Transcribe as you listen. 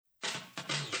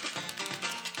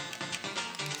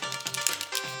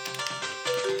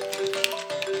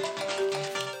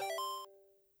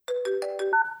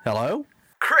Hello?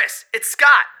 Chris, it's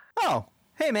Scott. Oh,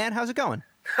 hey man, how's it going?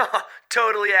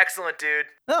 Totally excellent, dude.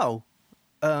 Oh,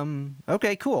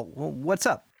 okay, cool. Well, what's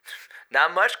up?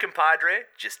 Not much, compadre.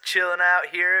 Just chilling out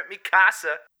here at mi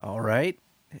casa. All right.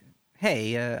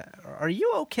 Hey, are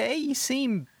you okay? You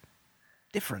seem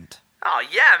different. Oh,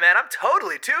 yeah, man, I'm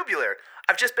totally tubular.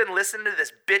 I've just been listening to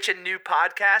this bitchin' new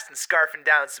podcast and scarfing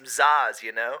down some Zaz,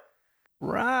 you know?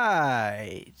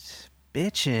 Right.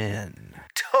 Bitchin'.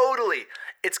 Totally.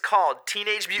 It's called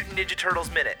Teenage Mutant Ninja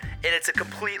Turtles Minute, and it's a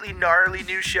completely gnarly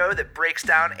new show that breaks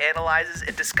down, analyzes,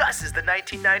 and discusses the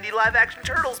 1990 live-action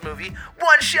Turtles movie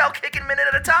one shell-kicking minute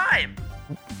at a time.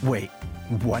 Wait,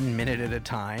 1 minute at a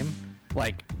time?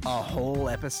 Like a whole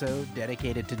episode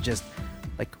dedicated to just,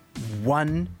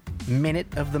 1 minute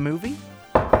of the movie?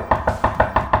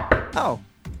 Oh,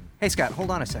 hey Scott, hold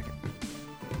on a second.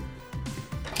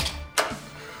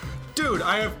 Dude,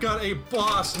 I have got a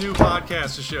boss new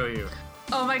podcast to show you.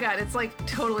 Oh my god, it's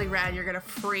totally rad. You're gonna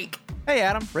freak. Hey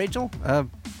Adam, Rachel,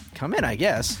 come in, I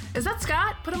guess. Is that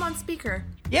Scott? Put him on speaker.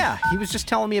 Yeah, he was just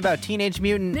telling me about Teenage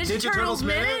Mutant... Ninja Turtles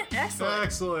Minute? Excellent.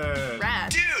 Excellent.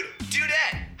 Rad.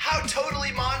 Dudette, how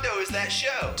totally mondo is that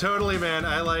show? Totally, man.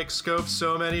 I scoped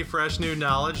so many fresh new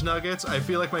knowledge nuggets. I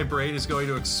feel like my brain is going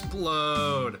to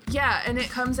explode. Yeah, and it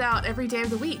comes out every day of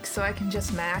the week, so I can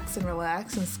just max and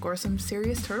relax and score some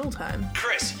serious turtle time.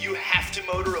 Chris, you have to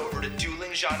motor over to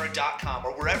duelinggenre.com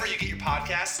or wherever you get your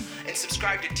podcasts and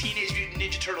subscribe to Teenage Mutant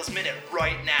Ninja Turtles Minute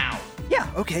right now. Yeah,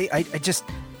 okay, I just...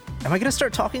 Am I gonna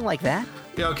start talking like that?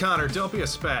 Yo, Connor, don't be a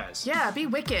spaz. Yeah, be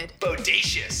wicked.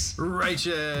 Bodacious.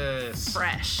 Righteous.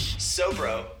 Fresh. So,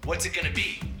 bro, what's it gonna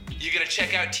be? You gonna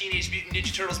check out Teenage Mutant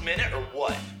Ninja Turtles Minute or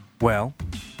what? Well,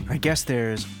 I guess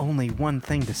there's only one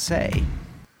thing to say.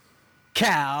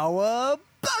 Cowabunga!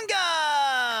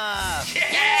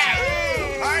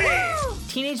 Yeah! Party!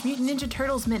 Teenage Mutant Ninja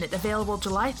Turtles Minute, available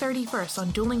July 31st on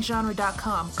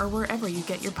duelinggenre.com or wherever you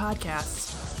get your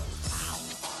podcasts.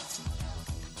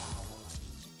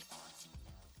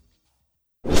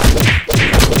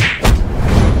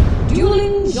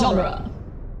 Dueling Genre.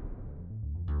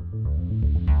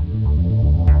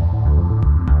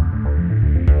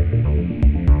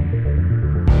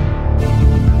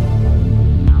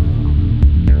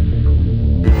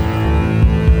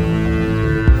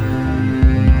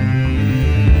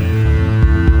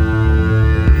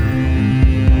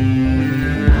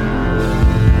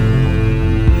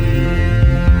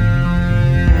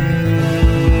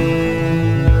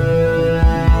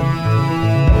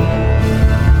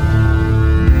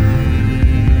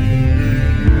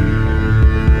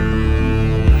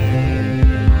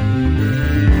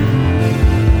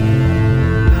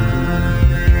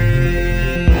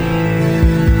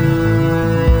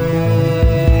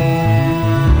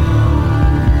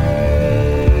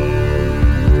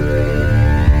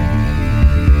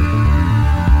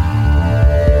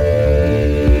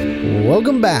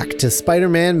 Welcome back to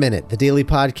Spider-Man Minute, the daily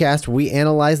podcast where we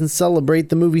analyze and celebrate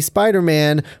the movie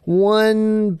Spider-Man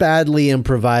one badly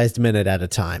improvised minute at a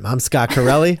time. I'm Scott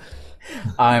Corelli.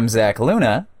 I'm Zach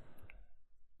Luna.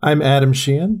 I'm Adam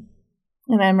Sheehan.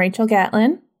 And I'm Rachel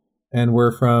Gatlin. And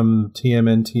we're from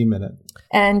TMNT Minute.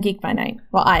 And Geek by Night.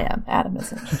 Well, I am. Adam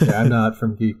isn't. Yeah, I'm not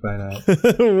from Geek by Night.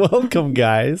 Welcome,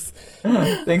 guys.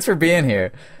 Thanks for being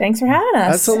here. Thanks for having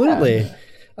us. Absolutely.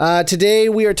 Today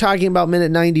we are talking about minute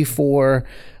 94,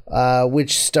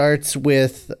 which starts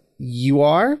with "You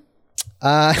are,"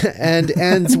 and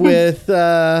ends with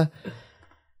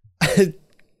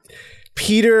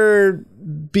Peter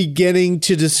beginning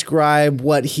to describe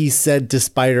what he said to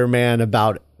Spider-Man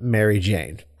about Mary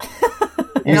Jane.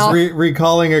 He's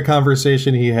recalling a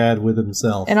conversation he had with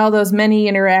himself. And all those many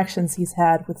interactions he's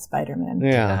had with Spider-Man.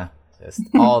 Yeah. Just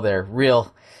all their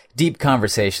real deep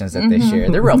conversations that they share.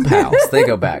 They're real pals. They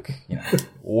go back,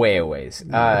 way a ways.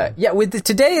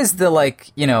 Today is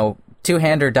the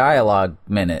two-hander dialogue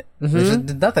minute. There's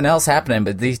nothing else happening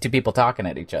but these two people talking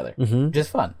at each other.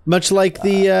 Just fun. Much like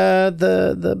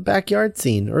the backyard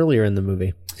scene earlier in the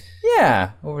movie.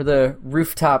 Yeah, over the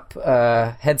rooftop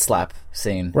head slap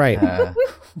scene. Right.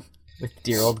 With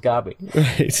dear old Gobby.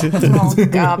 Right. Oh,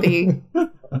 Gobby.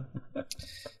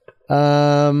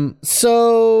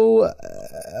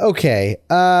 Okay.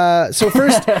 So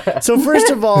first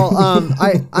of all,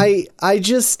 I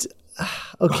just,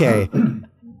 okay.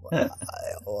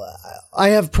 I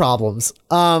have problems.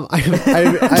 I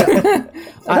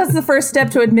That's the first step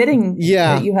to admitting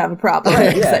that you have a problem.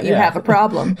 Right? Is that you have a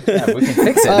problem. Yeah, we can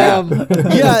fix it now.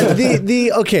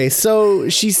 Okay, so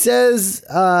she says,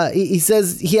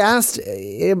 he asked,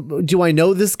 do I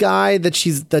know this guy that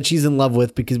she's in love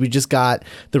with? Because we just got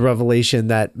the revelation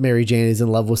that Mary Jane is in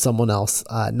love with someone else,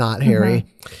 not Harry.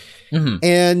 Mm-hmm.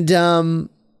 And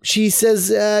she says,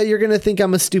 you're going to think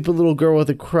I'm a stupid little girl with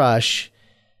a crush.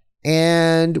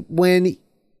 And when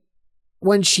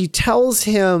she tells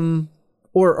him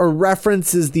or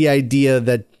references the idea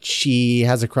that she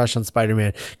has a crush on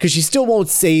Spider-Man, because she still won't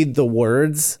say the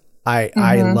words,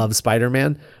 I love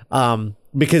Spider-Man,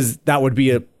 because that would be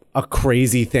a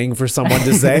crazy thing for someone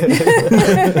to say. I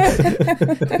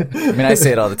mean, I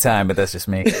say it all the time, but that's just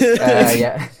me.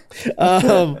 Yeah.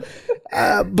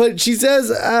 But she says,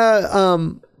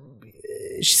 you're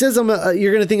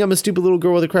going to think I'm a stupid little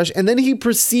girl with a crush. And then he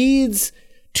proceeds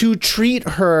to treat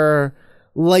her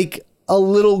like a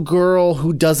little girl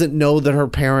who doesn't know that her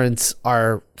parents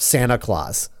are Santa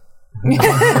Claus.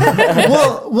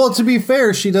 well, to be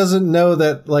fair, she doesn't know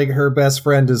that like her best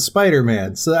friend is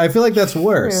Spider-Man. So I feel like that's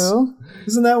worse. True.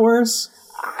 Isn't that worse?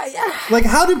 Like,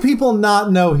 how do people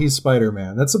not know he's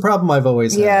Spider-Man? That's the problem I've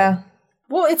always had. Yeah.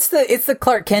 Well, it's the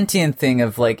Clark Kentian thing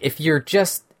of like, if you're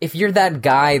that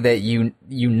guy that you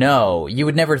know, you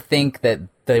would never think that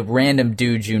the random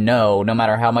dude you know, no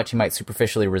matter how much he might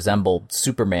superficially resemble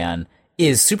Superman,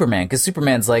 is Superman, because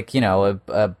Superman's like,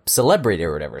 a celebrity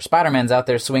or whatever. Spider-Man's out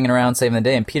there swinging around saving the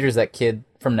day, and Peter's that kid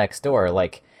from next door.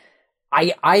 Like,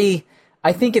 I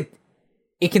think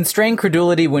it can strain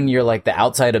credulity when you're like the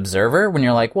outside observer, when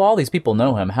you're like, well, all these people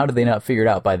know him. How did they not figure it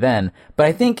out by then? But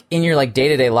I think in your like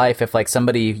day-to-day life, if like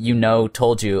somebody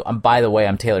told you, by the way,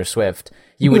 I'm Taylor Swift,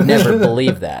 you would never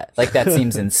believe that. Like, that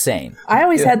seems insane. I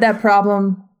always had that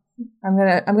problem. I'm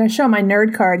gonna show my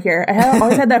nerd card here.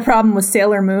 Always had that problem with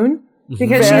Sailor Moon.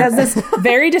 Because she has this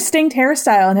very distinct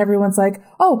hairstyle, and everyone's like,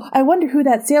 "Oh, I wonder who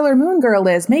that Sailor Moon girl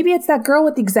is. Maybe it's that girl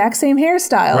with the exact same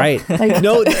hairstyle." Right? Like,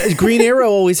 no, Green Arrow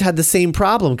always had the same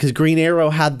problem because Green Arrow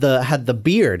had the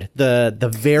beard,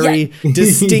 the very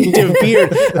distinctive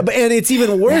beard, and it's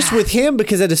even worse with him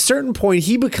because at a certain point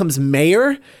he becomes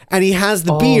mayor and he has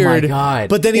the beard, my God.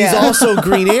 but then he's also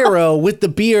Green Arrow with the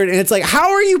beard, and it's like, how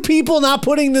are you people not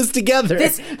putting this together?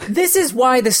 This is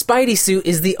why the Spidey suit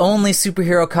is the only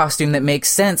superhero costume that makes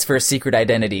sense for a secret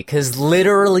identity, because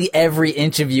literally every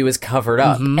inch of you is covered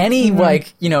up.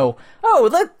 Like,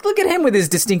 look at him with his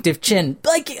distinctive chin.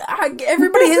 Like,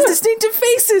 everybody has distinctive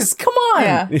faces. Come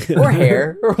on. Or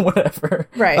hair or whatever.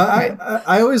 Right.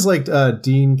 I always liked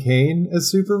Dean Cain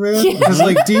as Superman, because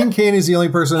like Dean Cain is the only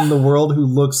person in the world who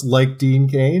looks like Dean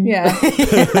Cain. Yeah.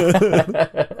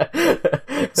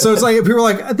 So it's like, people are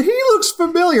like, he looks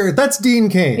familiar. That's Dean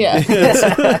Cain. Yeah.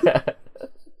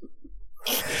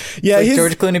 Yeah, like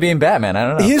George Clooney being Batman. I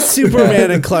don't know. His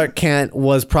Superman and Clark Kent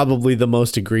was probably the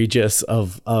most egregious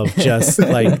of just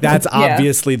like, that's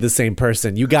obviously the same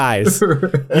person. You guys,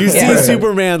 you see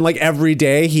Superman like every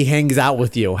day. He hangs out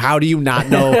with you. How do you not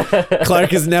know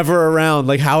Clark is never around?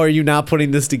 Like, how are you not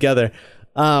putting this together?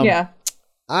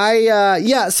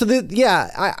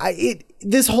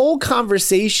 This whole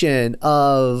conversation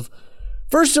of,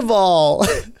 first of all,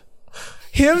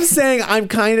 him saying I'm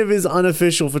kind of his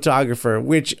unofficial photographer,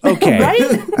 which, okay.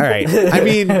 Right? All right. I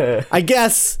mean, I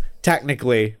guess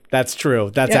technically that's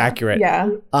true. That's accurate. Yeah.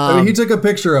 I mean, he took a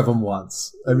picture of him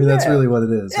once. I mean, that's really what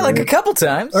it is. Yeah, like a couple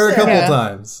times. Or a couple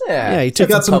times. Yeah, he took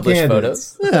some published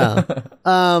candidates. photos. Yeah.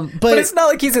 But it's not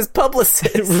like he's his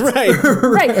publicist. Right.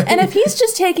 Right. And if he's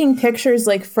just taking pictures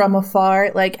like from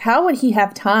afar, like how would he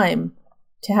have time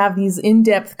to have these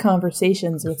in-depth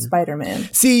conversations with Spider-Man?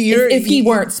 See, if he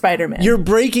weren't Spider-Man. You're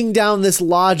breaking down this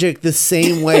logic the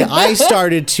same way I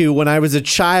started to when I was a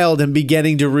child and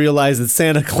beginning to realize that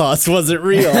Santa Claus wasn't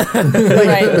real. Wait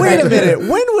a minute.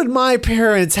 When would my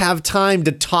parents have time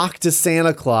to talk to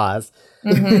Santa Claus?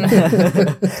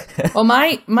 Well,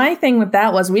 my thing with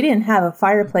that was we didn't have a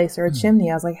fireplace or a chimney.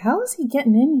 I was like, how is he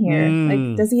getting in here?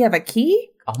 Like, does he have a key?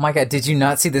 Oh my God, did you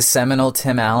not see the seminal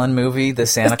Tim Allen movie, The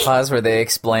Santa Claus, where they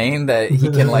explain that he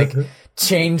can like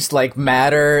change like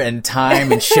matter and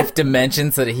time and shift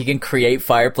dimensions so that he can create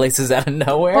fireplaces out of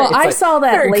nowhere? Well, It's, I like, saw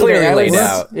that very later. clearly I laid was-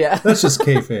 out. Yeah. That's just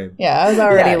kayfabe. Yeah, I was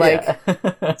already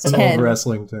It's an 10. old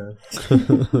wrestling term.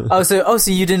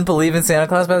 So you didn't believe in Santa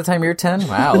Claus by the time you were 10?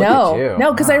 Wow, look at you.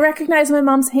 No, because I recognized my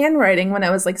mom's handwriting when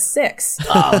I was like 6.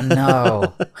 Oh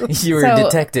no. You were a So-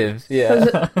 detective.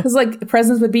 Yeah. Because like the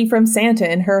presents would be from Santa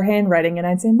in her handwriting, and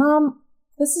I'd say, "Mom,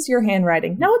 this is your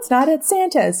handwriting." No, it's not. It's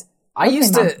Santa's. I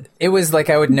used to, it was like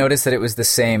I would notice that it was the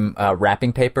same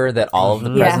wrapping paper that all of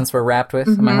the presents were wrapped with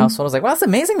in my household. I was like, wow, it's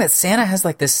amazing that Santa has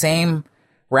like the same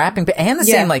wrapping and the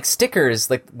same like stickers,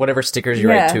 like whatever stickers you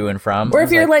write to and from. Or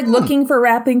if you're like looking for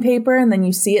wrapping paper and then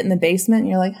you see it in the basement and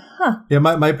you're like, huh. Yeah,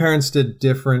 my parents did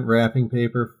different wrapping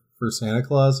paper for Santa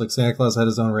Claus. Like Santa Claus had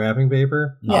his own wrapping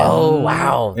paper. Yeah. Oh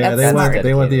wow. Yeah,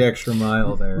 they went the extra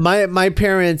mile there. My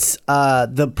parents,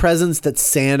 the presents that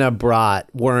Santa brought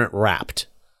weren't wrapped.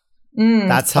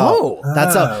 That's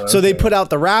how. So they put out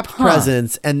the wrapped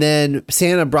presents, and then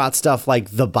Santa brought stuff like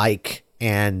the bike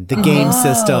and the game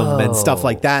system and stuff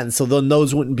like that. And so then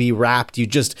those wouldn't be wrapped. You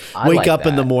just wake up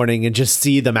in the morning and just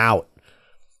see them out.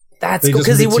 That's cool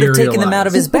because he would have taken them out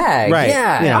of his bag. Right.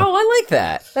 Yeah. Oh, I like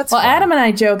that. That's well, fun. Adam and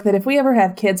I joke that if we ever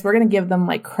have kids, we're going to give them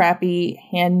like crappy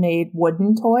handmade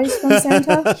wooden toys from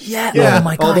Santa. Yeah. Oh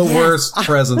my God. All the worst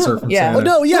presents are from Santa. Oh,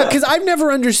 no, yeah, because I've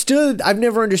never understood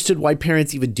why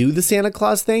parents even do the Santa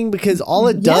Claus thing, because all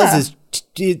it does is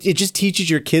it just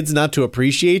teaches your kids not to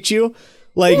appreciate you.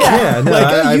 Like,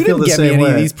 I you feel didn't the get me same any way.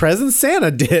 of these presents. Santa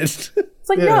did. It's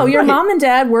like, no, your mom and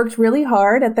dad worked really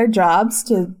hard at their jobs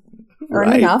to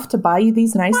earn enough to buy you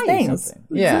these nice things.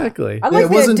 Yeah. Exactly. I like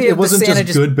it wasn't Santa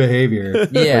just good behavior.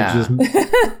 Yeah. Just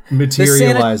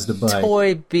materialized a the Santa bike.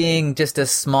 toy being just a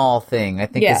small thing, I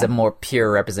think, is a more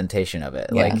pure representation of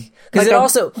it. Like, because Like it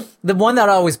also, the one that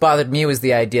always bothered me was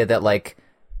the idea that like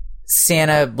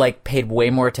Santa like paid way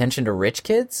more attention to rich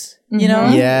kids. You know?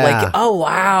 Yeah. Like, oh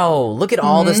wow, look at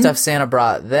all the stuff Santa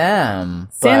brought them.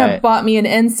 Santa bought me an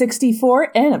N64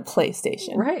 and a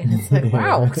PlayStation. Right. And it's like,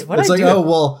 wow. What It's like, oh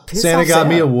well, Santa got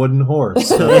me a wooden horse.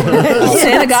 So.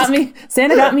 Santa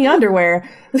got me underwear.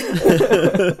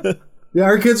 Yeah,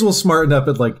 our kids will smarten up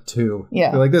at like 2.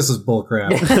 Yeah. They're like, this is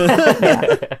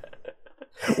bullcrap.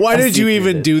 Why did you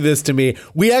even do this to me?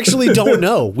 We actually don't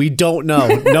know. We don't know.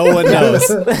 No one knows.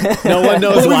 No one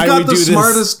knows why we do this. We've got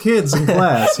the smartest kids in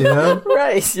class, you know?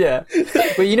 Right, yeah.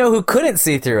 But you know who couldn't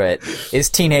see through it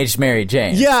is teenage Mary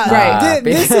Jane. Yeah, Right.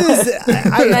 This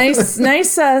is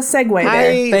Nice segue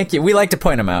there. Thank you. We like to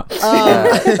point them out.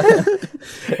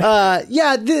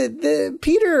 the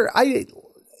Peter.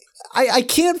 I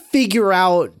can't figure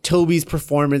out Toby's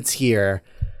performance here.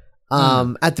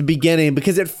 At the beginning,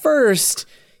 because at first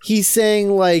he's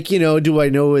saying like, you know, do I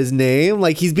know his name?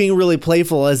 Like he's being really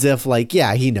playful as if like,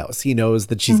 yeah, he knows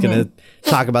that she's going to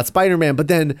talk about Spider-Man. But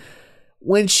then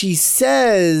when she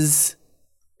says,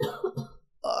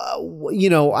 you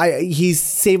know, he's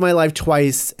saved my life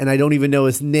twice and I don't even know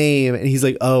his name. And he's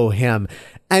like, oh, him.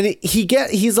 And he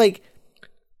gets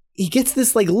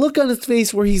this like look on his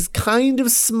face where he's kind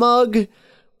of smug,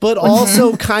 but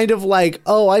also kind of like,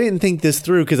 oh, I didn't think this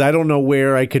through because I don't know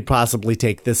where I could possibly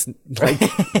take this. Like,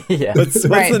 what's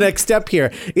the next step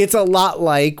here? It's a lot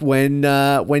like when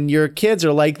your kids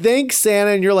are like, thanks, Santa.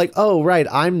 And you're like, oh, right.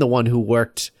 I'm the one who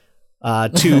worked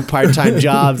 2 part-time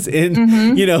jobs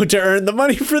you know, to earn the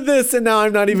money for this. And now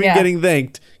I'm not even getting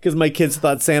thanked because my kids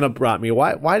thought Santa brought me.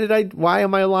 Why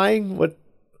am I lying? What?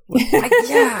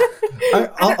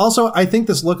 I think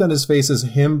this look on his face is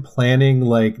him planning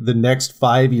like the next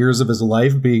 5 years of his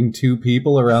life being 2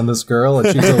 people around this girl, and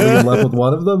she's only in love with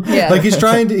one of them. Yeah. Like he's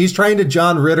trying to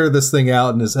John Ritter this thing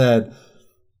out in his head.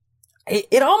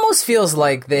 It almost feels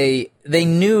like they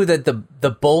knew that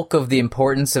the bulk of the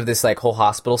importance of this like whole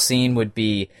hospital scene would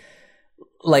be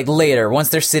like later, once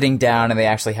they're sitting down and they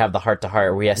actually have the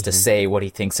heart-to-heart where he has to say what he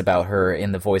thinks about her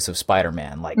in the voice of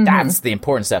Spider-Man. Like, that's the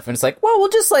important stuff. And it's like, well,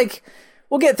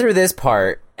 we'll get through this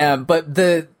part. But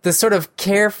the sort of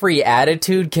carefree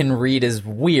attitude can read as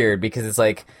weird because it's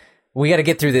like, we got to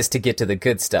get through this to get to the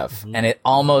good stuff. And it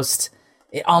almost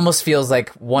feels like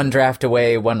one draft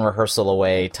away, one rehearsal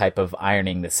away type of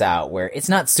ironing this out, where it's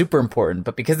not super important,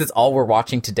 but because it's all we're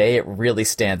watching today, it really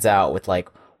stands out with like,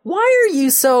 why are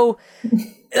you so,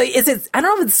 is it, I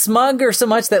don't know if it's smug or so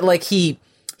much that like he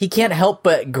can't help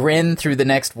but grin through the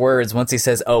next words once he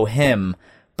says, oh, him,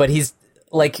 but he's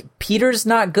like, Peter's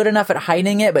not good enough at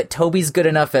hiding it, but Toby's good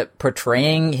enough at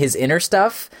portraying his inner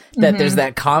stuff that there's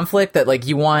that conflict that like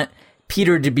you want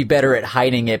Peter to be better at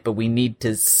hiding it, but we need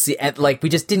to see, like, we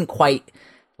just didn't quite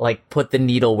like put the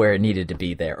needle where it needed to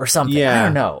be there or something. Yeah. I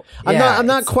don't know. I'm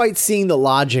not quite seeing the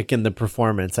logic in the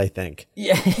performance, I think.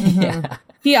 Yeah. Yeah.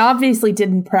 He obviously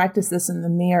didn't practice this in the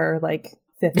mirror like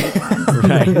 50 times.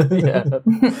 Right. Yeah.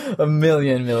 A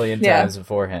million times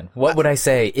beforehand. What would I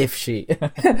say if she...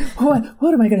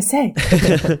 What am I going to say?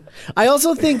 I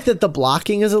also think that the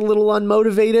blocking is a little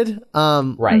unmotivated.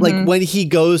 Right. Like when he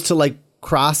goes to like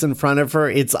cross in front of her,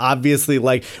 it's obviously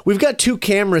like, we've got two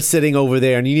cameras sitting over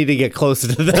there and you need to get closer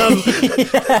to them.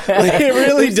 Like, it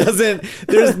really doesn't,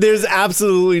 there's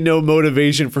absolutely no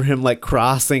motivation for him like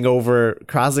crossing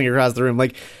across the room.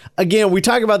 Like, again, we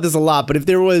talk about this a lot, but if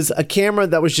there was a camera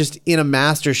that was just in a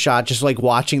master shot, just like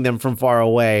watching them from far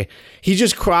away, he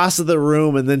just crosses the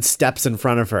room and then steps in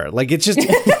front of her. Like, it's just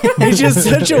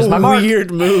such a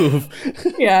weird move.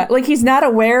 Yeah, like he's not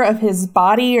aware of his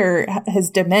body or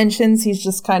his dimensions. He's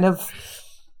just kind of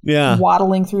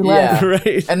waddling through life. Yeah.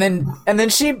 Right. And then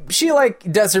she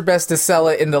like does her best to sell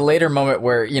it in the later moment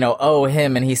where, you know,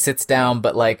 him, and he sits down,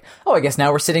 but like, I guess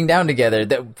now we're sitting down together.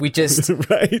 That we just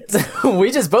right.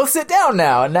 we just both sit down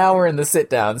now, and now we're in the sit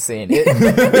down scene. See,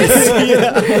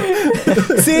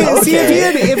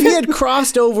 if he had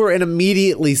crossed over and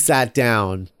immediately sat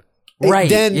down, right,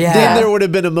 then there would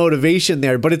have been a motivation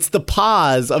there, but it's the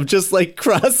pause of just like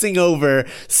crossing over,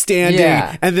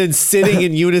 standing, and then sitting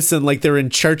in unison like they're in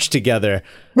church together.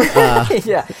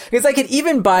 Yeah, because I could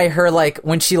even buy her, like,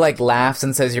 when she like laughs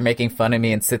and says you're making fun of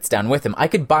me and sits down with him, I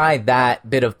could buy that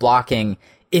bit of blocking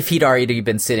if he'd already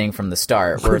been sitting from the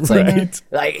start, where it's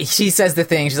like she says the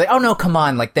thing, she's like, oh no, come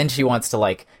on, like then she wants to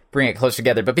like bring it close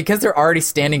together, but because they're already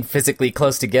standing physically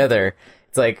close together,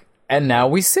 it's like, and now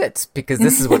we sit, because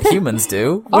this is what humans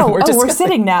do. We're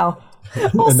sitting now.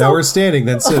 Also, and now we're standing,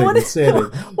 then sitting, then standing.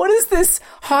 What is this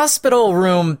hospital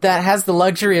room that has the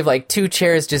luxury of like two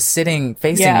chairs just sitting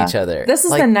facing each other? This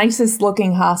is like, the nicest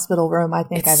looking hospital room I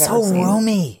think I've ever seen. It's so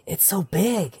roomy. It's so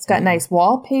big. It's got nice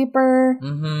wallpaper.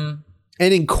 Mm-hmm.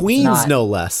 And in Queens, no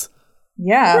less.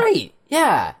 Yeah. Right.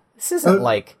 Yeah. This isn't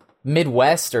like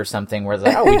Midwest or something where it's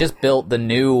like, we just built the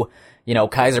new, you know,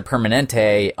 Kaiser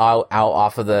Permanente out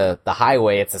off of the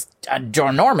highway. It's this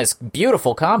enormous,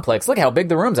 beautiful complex. Look how big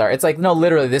the rooms are. It's like, no,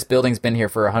 literally, this building's been here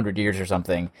for 100 years or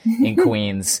something in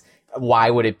Queens. Why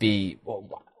would it be?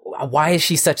 Why is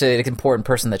she such an important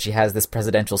person that she has this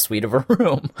presidential suite of a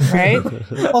room? Right.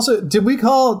 Also, did we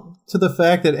call to the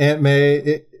fact that Aunt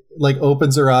May like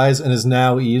opens her eyes and is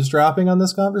now eavesdropping on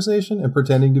this conversation and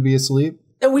pretending to be asleep?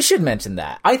 We should mention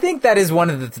that. I think that is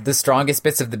one of the strongest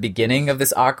bits of the beginning of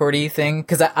this awkward-y thing,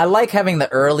 because I like having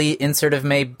the early insert of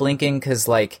May blinking, because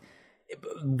like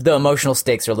the emotional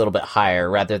stakes are a little bit higher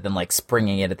rather than like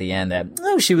springing it at the end that,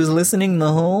 she was listening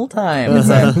the whole time. It's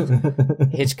that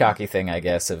Hitchcocky thing, I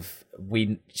guess, of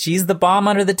she's the bomb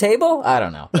under the table? I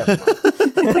don't know.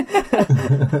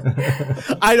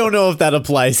 I don't know if that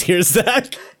applies here,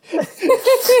 Zach.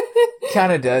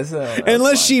 Kind of does.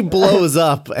 Unless she blows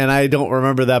up, and I don't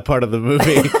remember that part of the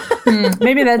movie.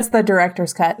 Maybe that's the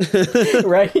director's cut.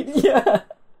 Right? Yeah.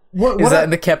 Is that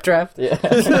in the kept draft? Yeah.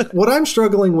 What I'm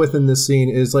struggling with in this scene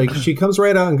is like she comes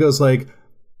right out and goes like,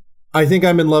 I think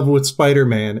I'm in love with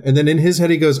Spider-Man. And then in his head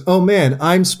he goes, oh man,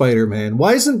 I'm Spider-Man.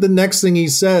 Why isn't the next thing he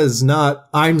says not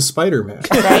I'm Spider-Man?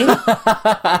 Right?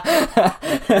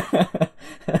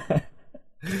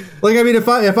 Like, I mean, if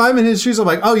I'm in his shoes, I'm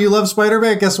like, oh, you love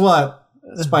Spider-Man? Guess what?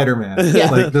 Spider-Man. Yeah.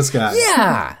 Like this guy.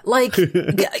 Yeah. Like,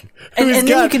 and then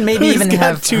you can maybe even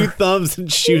have two thumbs and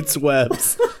shoots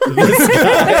webs.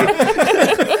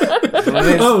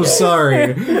 Oh,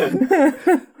 sorry.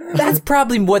 That's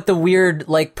probably what the weird,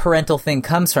 like, parental thing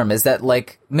comes from, is that,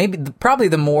 like, probably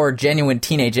the more genuine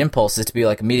teenage impulse is to be,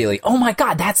 like, immediately, oh my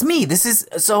god, that's me, this is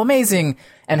so amazing,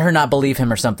 and her not believe him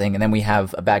or something, and then we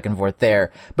have a back and forth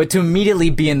there. But to immediately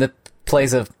be in the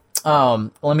place of,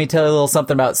 let me tell you a little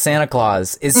something about Santa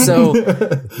Claus, is so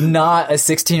not a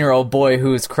 16-year-old boy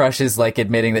whose crush is, like,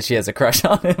 admitting that she has a crush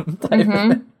on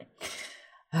him.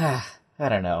 I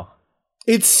don't know.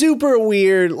 It's super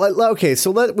weird. Okay,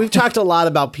 so we've talked a lot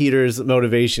about Peter's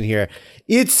motivation here.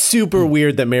 It's super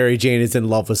weird that Mary Jane is in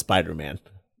love with Spider-Man.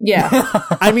 Yeah.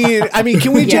 I mean,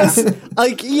 can we just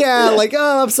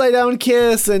upside down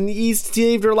kiss and he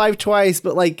saved her life twice,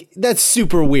 but like that's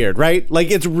super weird, right?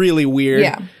 Like it's really weird.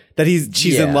 Yeah. That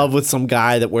she's in love with some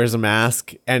guy that wears a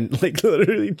mask and like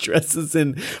literally dresses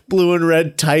in blue and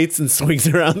red tights and swings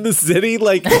around the city.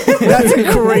 Like that's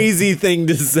a crazy thing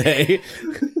to say.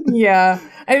 Yeah.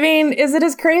 I mean, is it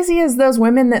as crazy as those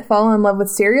women that fall in love with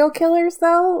serial killers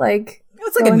though? Like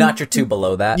it's like a notch or two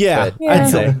below that. Yeah. I'd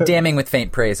say. Damning with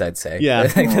faint praise, I'd say. Yeah.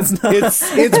 That's not...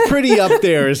 It's pretty up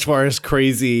there as far as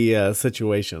crazy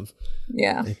situations.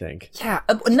 Yeah. I think. Yeah.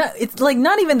 It's like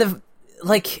not even the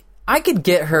like I could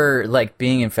get her like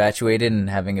being infatuated and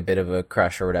having a bit of a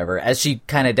crush or whatever, as she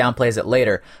kind of downplays it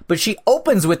later. But she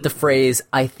opens with the phrase,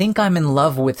 I think I'm in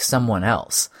love with someone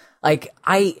else. Like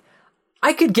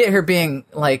I could get her being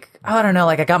like, I don't know,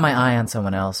 like I got my eye on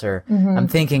someone else or I'm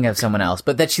thinking of someone else.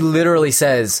 But that she literally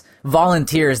says,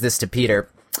 volunteers this to Peter.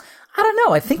 I don't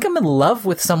know. I think I'm in love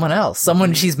with someone else.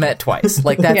 Someone she's met twice.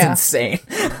 Like, that's Yeah. insane.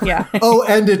 Yeah. Oh,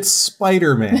 and it's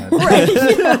Spider-Man.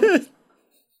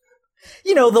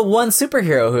 You know, the one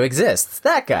superhero who exists.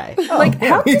 That guy. Like,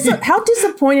 how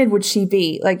disappointed would she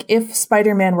be? Like, if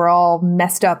Spider-Man were all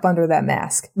messed up under that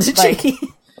mask,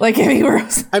 like if he were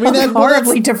I mean,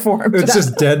 horribly deformed. It's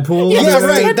just Deadpool. Yeah, It's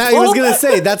right. That, I was Deadpool. gonna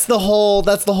say that's the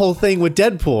whole thing with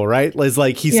Deadpool, right? Is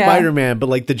like he's Yeah. Spider-Man, but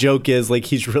like the joke is like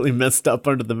he's really messed up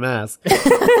under the mask.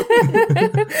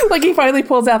 Like, he finally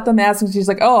pulls out the mask and she's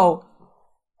like, oh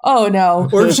no.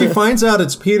 Or if she finds out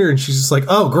it's Peter and she's just like,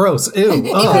 oh, gross, ew,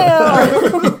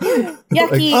 oh.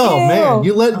 Yucky. Like, oh ew. man,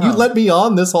 you let me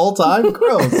on this whole time?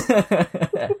 Gross.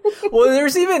 Well,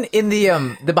 there's even in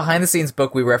the behind the scenes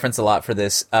book we reference a lot for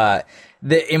this.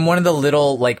 In one of the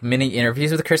little like mini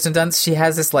interviews with Kristen Dunst, she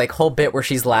has this like whole bit where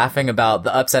she's laughing about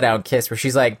the upside down kiss, where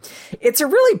she's like, "It's a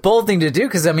really bold thing to do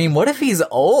because I mean, what if he's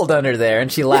old under there?"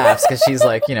 And she laughs because she's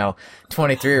like,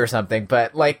 23 or something,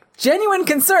 but like genuine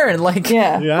concern, like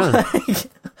Yeah.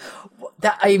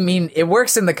 That, I mean, it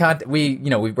works in the context.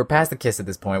 We're past the kiss at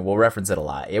this point. We'll reference it a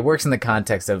lot. It works in the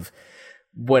context of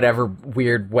whatever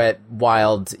weird, wet,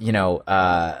 wild,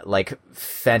 like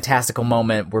fantastical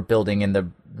moment we're building in the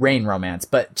Rain romance.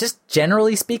 But just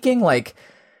generally speaking, like,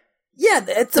 yeah,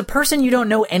 it's a person you don't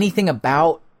know anything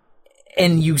about,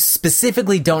 and you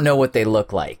specifically don't know what they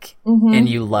look like, and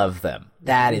you love them.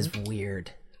 That is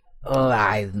weird. Oh,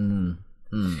 I don't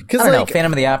know.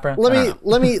 Phantom of the Opera.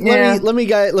 Let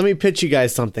me pitch you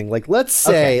guys something. Like, let's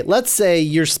say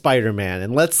you're Spider-Man,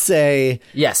 and let's say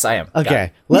Yes, I am.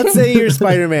 okay, let's say you're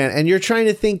Spider-Man, and you're trying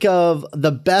to think of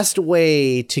the best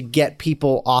way to get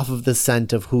people off of the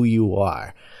scent of who you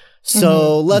are.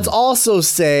 So let's also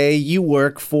say you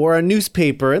work for a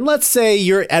newspaper, and let's say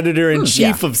you're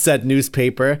editor-in-chief of said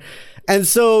newspaper. And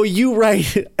so you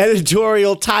write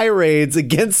editorial tirades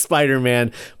against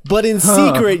Spider-Man, but in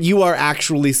secret, you are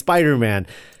actually Spider-Man.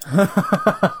 Are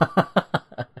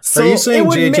you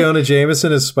saying J. Jonah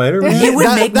Jameson is Spider-Man? It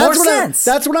would make more sense.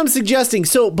 That's what I'm suggesting.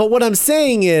 So, but what I'm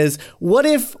saying is, what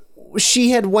if she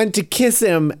had went to kiss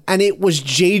him and it was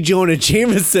J. Jonah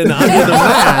Jameson under the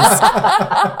mask?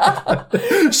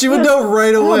 She would know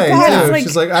right away. God, too. it's like-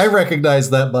 She's like, I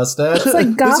recognize that mustache. It's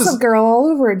like Gossip Girl all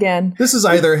over again. This is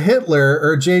either Hitler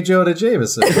or J. Jonah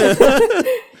Jameson.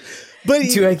 But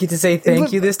Do I get to say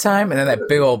thank you this time? And then that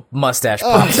big old mustache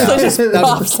pops out. Just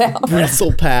pops out.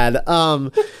 bristle pad.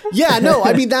 Yeah, no,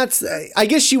 I mean that's. I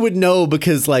guess she would know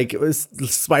because like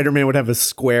Spider-Man would have a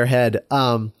square head.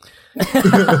 From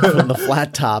the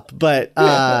flat top, but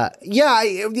I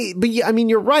mean,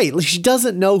 you're right. Like, she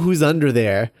doesn't know who's under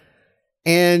there,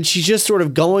 and she's just sort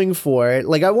of going for it.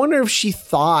 Like, I wonder if she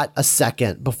thought a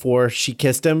second before she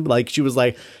kissed him. Like, she was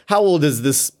like, "How old is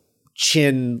this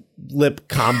chin lip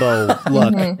combo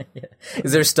look?"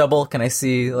 Is there stubble? Can I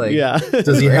see? Like, Yeah,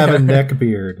 Does he have a neck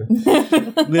beard?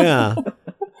 yeah.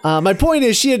 My point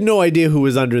is, she had no idea who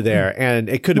was under there, and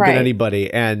it could have been Right.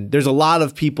 anybody. And there's a lot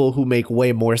of people who make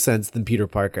way more sense than Peter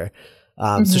Parker.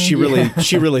 So she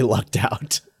really lucked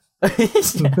out.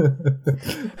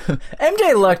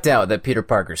 MJ lucked out that Peter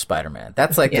Parker's Spider-Man.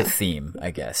 That's like the theme, I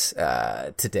guess,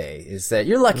 today, is that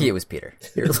you're lucky it was Peter.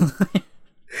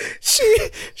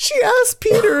 She asked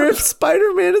Peter if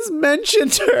Spider-Man has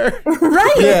mentioned her.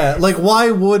 Right. Yeah, like why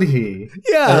would he?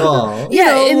 Yeah. At all?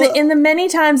 Yeah, in the many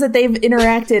times that they've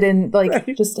interacted and like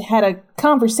just had a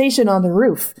conversation on the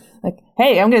roof. Like,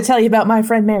 hey, I'm going to tell you about my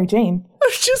friend Mary Jane. I'm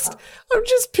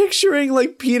just picturing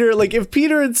like Peter, like if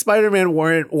Peter and Spider-Man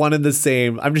weren't one and the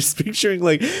same, I'm just picturing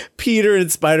like Peter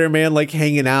and Spider-Man like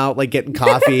hanging out, like getting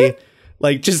coffee,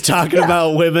 like just talking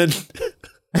about women.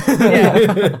 Yeah.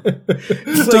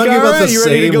 It's like, Talking all about right, the you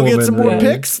ready to same go get woman, some more yeah.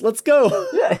 pics? Let's go.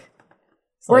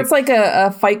 Or it's like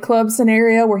a Fight Club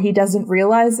scenario where he doesn't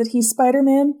realize that he's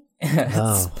Spider-Man.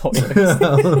 Spoilers.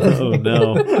 Oh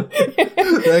no.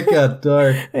 That got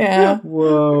dark. Yeah.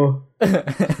 Whoa.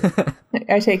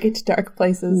 I take it to dark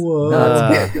places.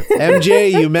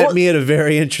 MJ, you met me at a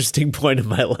very interesting point in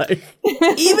my life.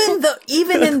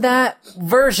 even in that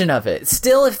version of it,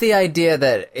 still, if the idea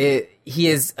that he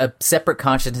is a separate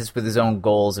consciousness with his own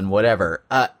goals and whatever,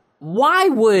 why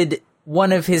would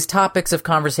one of his topics of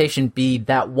conversation be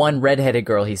that one redheaded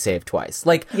girl he saved twice?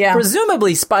 Like,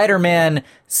 presumably Spider-Man,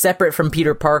 separate from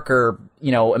Peter Parker,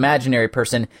 imaginary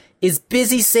person, is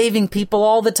busy saving people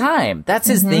all the time. That's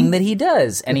his thing that he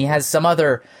does. And he has some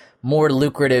other more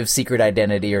lucrative secret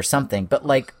identity or something. But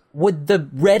like, would the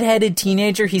redheaded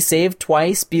teenager he saved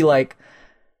twice be like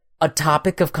a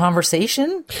topic of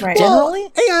conversation? Right.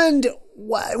 Generally? And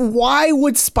why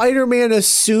would Spider-Man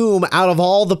assume out of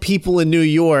all the people in New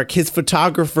York, his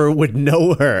photographer would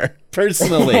know her?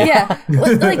 personally. Yeah,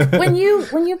 like when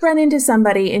you run into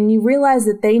somebody and you realize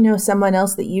that they know someone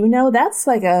else that you know, that's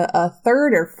like a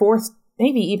third or fourth,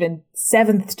 maybe even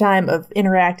seventh time of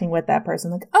interacting with that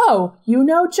person. Like, oh, you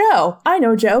know Joe. I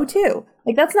know Joe too.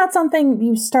 Like, that's not something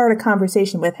you start a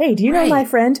conversation with. Hey, do you know my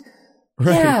friend?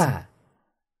 Right. Yeah.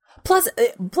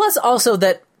 Plus also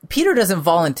that Peter doesn't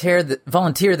volunteer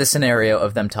the scenario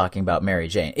of them talking about Mary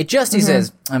Jane. It just, he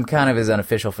says, I'm kind of his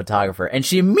unofficial photographer. And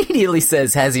she immediately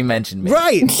says, has he mentioned me?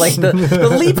 Right. Like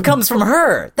the leap comes from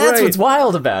her. That's Right. what's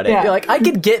wild about it. Yeah. You're like, I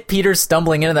could get Peter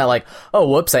stumbling into that like, oh,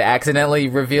 whoops, I accidentally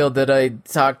revealed that I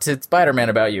talked to Spider-Man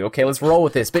about you. Okay, let's roll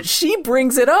with this. But she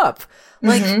brings it up.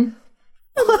 Like,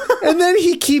 And then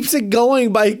he keeps it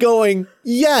going by going,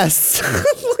 yes.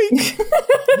 Like,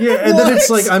 Yeah, and then it's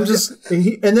What? like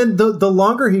and then the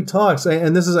longer he talks,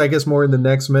 and this is I guess more in the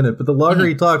next minute, but the longer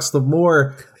he talks, the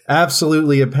more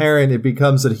absolutely apparent it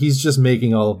becomes that he's just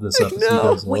making all of this up as he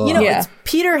goes well, along. you know, Yeah.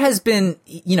 Peter has been,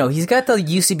 he's got the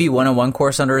UCB 101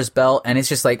 course under his belt, and it's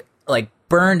just like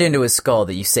burned into his skull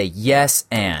that you say yes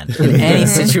and in any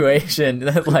situation.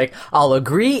 Like, I'll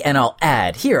agree and I'll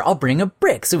add. Here, I'll bring a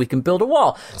brick so we can build a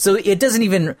wall. So it doesn't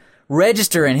even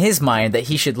register in his mind that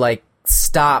he should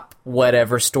stop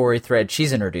whatever story thread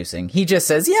she's introducing. He just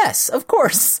says yes, of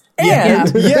course.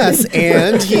 And yes,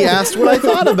 and he asked what I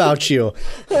thought about you.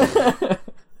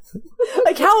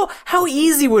 like how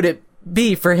easy would it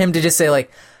be for him to just say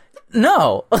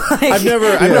no? I've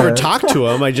never talked to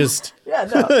him. I just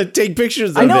no. take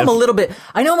pictures of I know him. him a little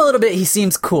bit. He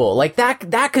seems cool. Like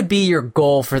that could be your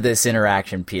goal for this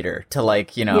interaction, Peter. To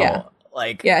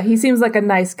Yeah, he seems like a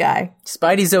nice guy.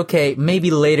 Spidey's okay.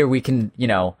 Maybe later we can,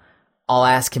 I'll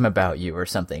ask him about you or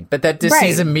something. But that just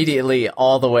sees immediately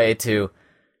all the way to,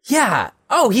 yeah.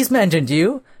 Oh, he's mentioned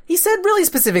you. He said really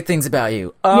specific things about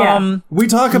you. We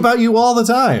talk about you all the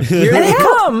time. Here they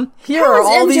come. Here how are is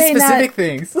all these MJ specific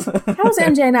things. How's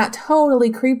MJ not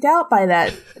totally creeped out by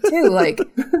that too? Like,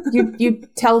 you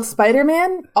tell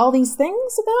Spider-Man all these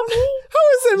things about me? How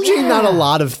is MJ not a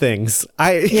lot of things?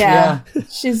 Yeah.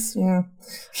 She's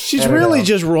She's really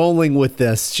just rolling with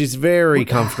this. She's very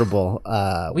comfortable.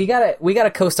 We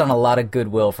gotta coast on a lot of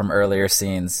goodwill from earlier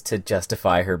scenes to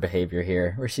justify her behavior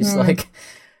here, where she's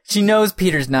she knows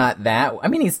Peter's not that. I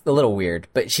mean, he's a little weird,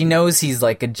 but she knows he's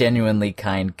like a genuinely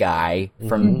kind guy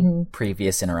from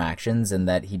previous interactions and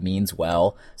that he means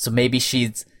well. So maybe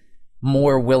she's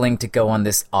more willing to go on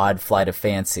this odd flight of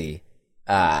fancy.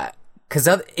 Because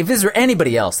if this were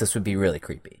anybody else, this would be really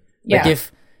creepy. Yeah. Like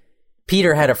if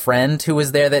Peter had a friend who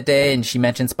was there that day and she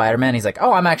mentioned Spider-Man, he's like,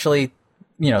 oh, I'm actually,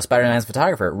 Spider-Man's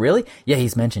photographer. Really? Yeah,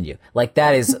 he's mentioned you. Like,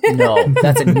 that's a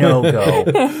no-go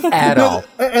at all.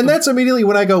 And that's immediately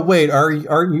when I go, wait, are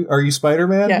you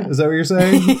Spider-Man? Yeah. Is that what you're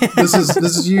saying? This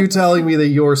is you telling me that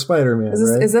you're Spider-Man,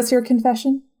 right? Is this your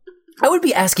confession? I would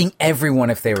be asking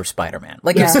everyone if they were Spider-Man.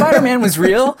 Like, if Spider-Man was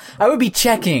real, I would be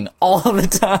checking all the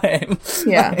time.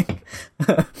 Yeah.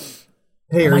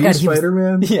 Hey, are you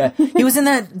Spider-Man? He was in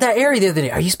that area the other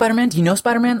day. Are you Spider-Man? Do you know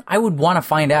Spider-Man? I would want to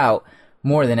find out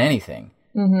more than anything.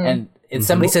 And if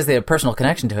somebody says they have a personal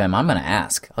connection to him, I'm going to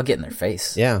ask. I'll get in their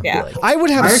face. Yeah. Yeah. I would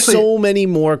have so many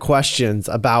more questions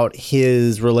about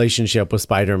his relationship with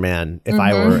Spider-Man if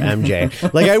I were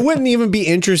MJ. Like, I wouldn't even be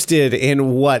interested in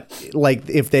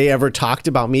if they ever talked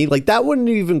about me. Like, that wouldn't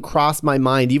even cross my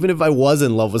mind, even if I was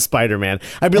in love with Spider-Man.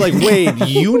 I'd be like, wait,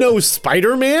 you know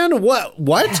Spider-Man?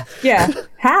 What? Yeah.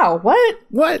 How? What?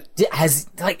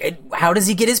 How does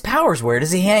he get his powers? Where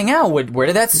does he hang out? Where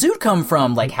did that suit come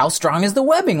from? Like, how strong is the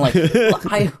webbing? Like,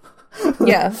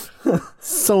 Yeah.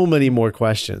 So many more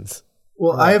questions.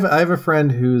 Well, I have a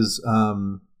friend who's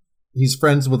he's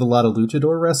friends with a lot of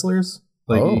luchador wrestlers.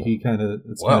 Like he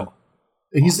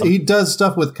does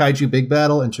stuff with Kaiju Big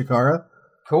Battle and Chikara.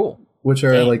 Cool. Which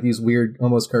are like these weird,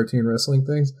 almost cartoon wrestling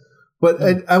things.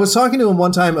 But I was talking to him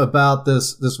one time about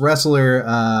this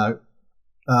wrestler,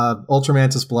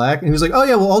 Ultramantis Black, and he was like, "Oh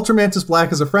yeah, well, Ultramantis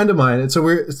Black is a friend of mine." And so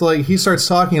it's like he starts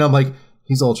talking, and I'm like,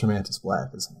 "He's Ultramantis Black,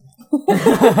 isn't he?"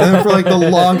 And then for the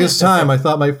longest time, I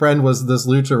thought my friend was this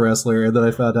lucha wrestler, and then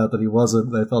I found out that he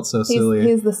wasn't. And I felt so silly.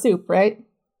 He's the soup, right?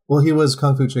 Well, he was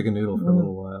Kung Fu Chicken Noodle for a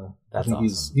little while. That's I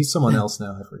think awesome. he's someone else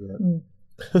now. I forget.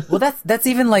 Well, that's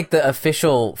even like the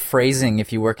official phrasing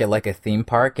if you work at like a theme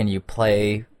park and you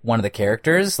play one of the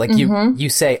characters. Like you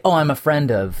say, "Oh, I'm a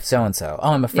friend of so and so.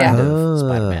 Oh, I'm a friend of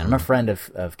Spider-Man. I'm a friend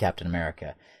of Captain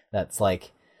America." That's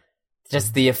like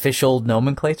just the official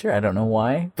nomenclature. I don't know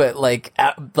why, but like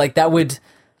that would.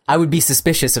 I would be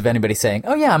suspicious of anybody saying,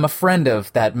 "Oh yeah, I'm a friend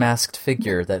of that masked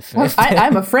figure."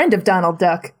 I'm a friend of Donald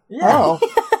Duck. Yeah. Oh,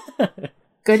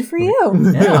 good for you.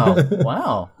 No,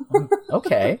 wow.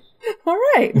 Okay. All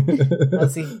right.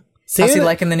 How's he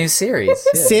liking the new series?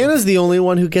 Yeah. Santa's the only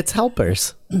one who gets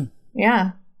helpers.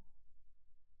 Yeah.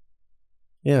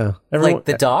 Yeah, Like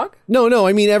the dog? No.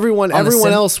 I mean everyone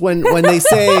else when they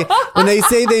say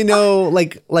they know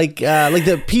like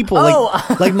the people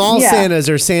like mall Yeah. Santas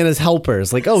or Santa's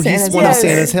helpers. Like he's Santa's one of helpers.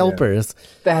 Santa's helpers.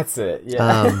 That's it.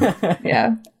 Yeah.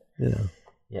 Yeah.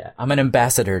 Yeah. I'm an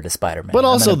ambassador to Spider-Man. But I'm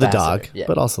an also the ambassador. dog. Yeah.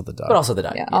 But also the dog. But also the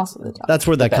dog. Yeah. Yeah. Also the dog. That's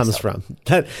where that best comes helper.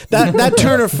 from. That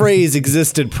turn of phrase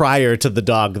existed prior to the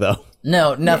dog, though.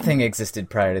 No, nothing existed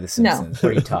prior to The Simpsons.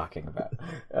 What are you talking about?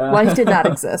 Life did not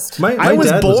exist. My I was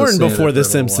dad a born Santa before for The a little while.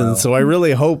 Simpsons, so I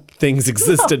really hope things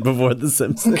existed before The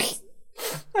Simpsons.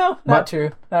 No, not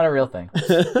true. Not a real thing.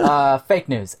 Fake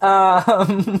news.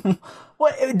 What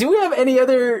do we have any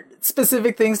other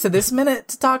specific things to this minute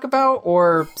to talk about,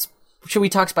 or should we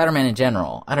talk Spider-Man in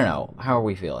general? I don't know. How are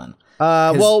we feeling?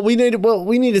 Well, we need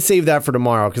to save that for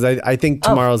tomorrow because I think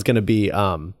tomorrow's going to be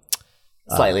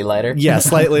Slightly lighter.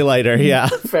 slightly lighter. Yeah.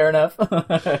 Fair enough.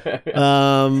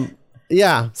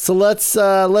 Yeah. So let's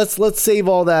save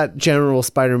all that general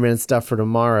Spider-Man stuff for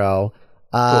tomorrow.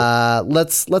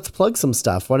 Let's plug some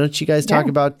stuff. Why don't you guys talk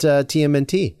about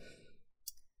TMNT?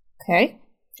 Okay.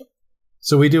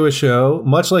 So we do a show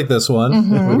much like this one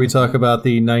where we talk about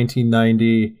the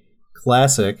 1990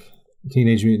 classic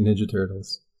Teenage Mutant Ninja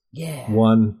Turtles. Yeah.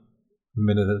 1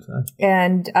 minute at a time.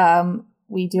 And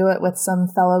we do it with some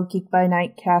fellow Geek by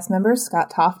Night cast members, Scott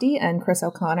Tofty and Chris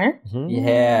O'Connor.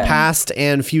 Yeah. Past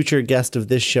and future guest of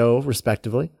this show,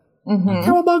 respectively.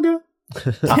 Cowabunga!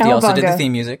 Tofty also did the Cowabunga.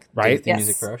 theme music. Right. Did the theme Yes.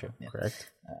 music for our show. Yeah. Correct.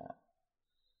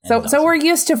 So we're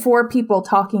used to 4 people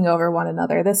talking over one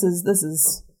another. This is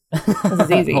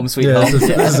easy. Home Sweet Yeah, Home. this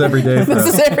is every day for This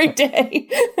us. is every day.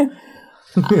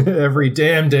 Every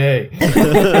damn day.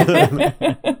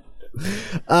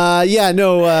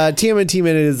 TMNT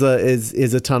Minute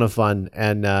is a ton of fun,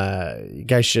 and you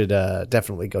guys should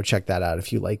definitely go check that out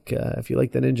if you like the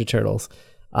Ninja Turtles.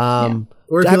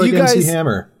 Or if have you like you guys- MC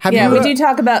Hammer. Have Yeah, you, we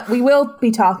will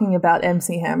be talking about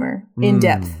MC Hammer in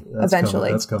depth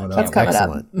eventually. That's coming up. That's coming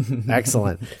up.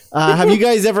 Excellent. Have you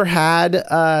guys ever had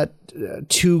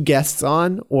 2 guests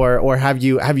on, or have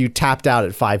you tapped out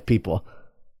at 5 people?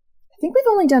 I think we've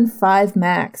only done 5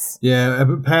 max. Yeah,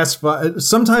 past 5.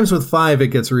 Sometimes with 5, it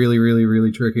gets really, really,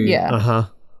 really tricky. Yeah. Uh-huh.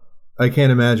 I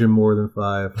can't imagine more than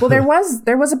 5. Well, there was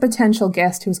a potential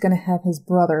guest who was going to have his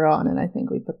brother on, and I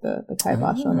think we put the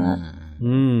kibosh on that.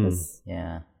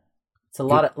 Yeah. It's a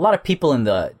lot of people in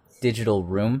the digital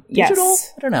room. Yes. Digital?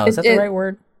 I don't know. Is that the right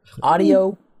word?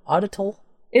 Audital?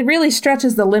 It really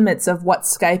stretches the limits of what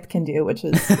Skype can do, which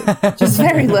is just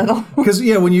very little. Because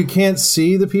when you can't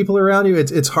see the people around you,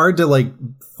 it's hard to like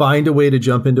find a way to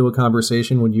jump into a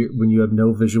conversation when you have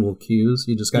no visual cues.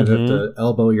 You just kind of have to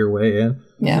elbow your way in.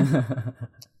 Yeah.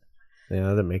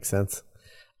 Yeah, that makes sense.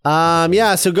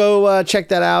 So go check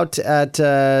that out at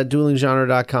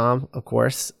duelinggenre.com, of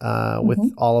course, with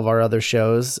all of our other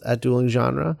shows at Dueling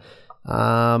Genre.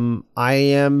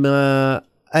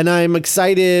 And I'm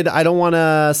excited. I don't want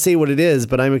to say what it is,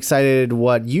 but I'm excited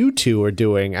what you two are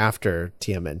doing after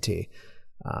TMNT.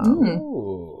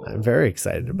 I'm very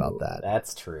excited about that.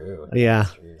 That's true. Yeah.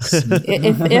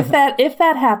 if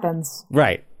that happens,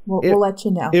 Right. we'll let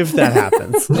you know. If that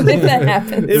happens. If that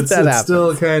happens. If that It's happens.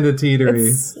 still kind of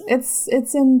teetery.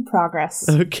 It's in progress.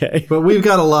 Okay. But we've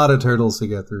got a lot of turtles to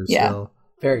get through Yeah. still.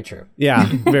 Very true. Yeah,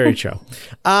 very true.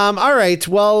 All right.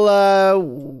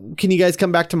 Well, can you guys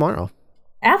come back tomorrow?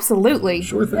 Absolutely.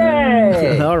 Sure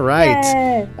thing. All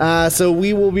right. So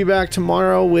we will be back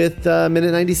tomorrow with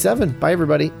Minute 97. Bye,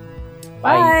 everybody.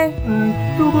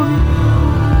 Bye.